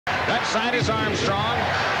side is Armstrong.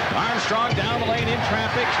 Armstrong down the lane in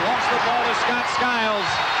traffic. Wants the ball to Scott Skiles.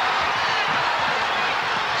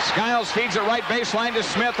 Skiles feeds it right baseline to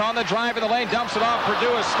Smith on the drive in the lane. Dumps it off.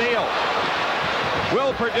 Purdue a steal.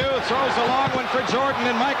 Will Purdue throws a long one for Jordan,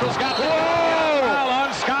 and Michael's got the foul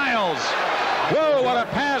on Skiles. Whoa, what a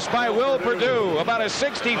pass by Will Purdue. About a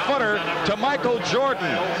 60-footer to Michael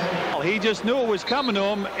Jordan. He just knew it was coming to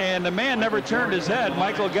him, and the man never turned his head.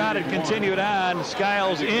 Michael got it, continued on.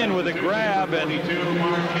 Skiles in with a grab, and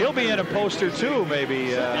he'll be in a poster too,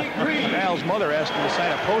 maybe. Al's mother asked him to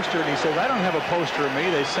sign a poster, and he says, I don't have a poster of me.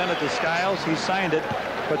 They sent it to Skiles. He signed it,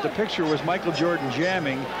 but the picture was Michael Jordan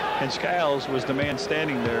jamming, and Skiles was the man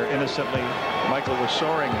standing there innocently. Michael was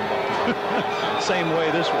soaring. Same way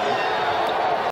this one.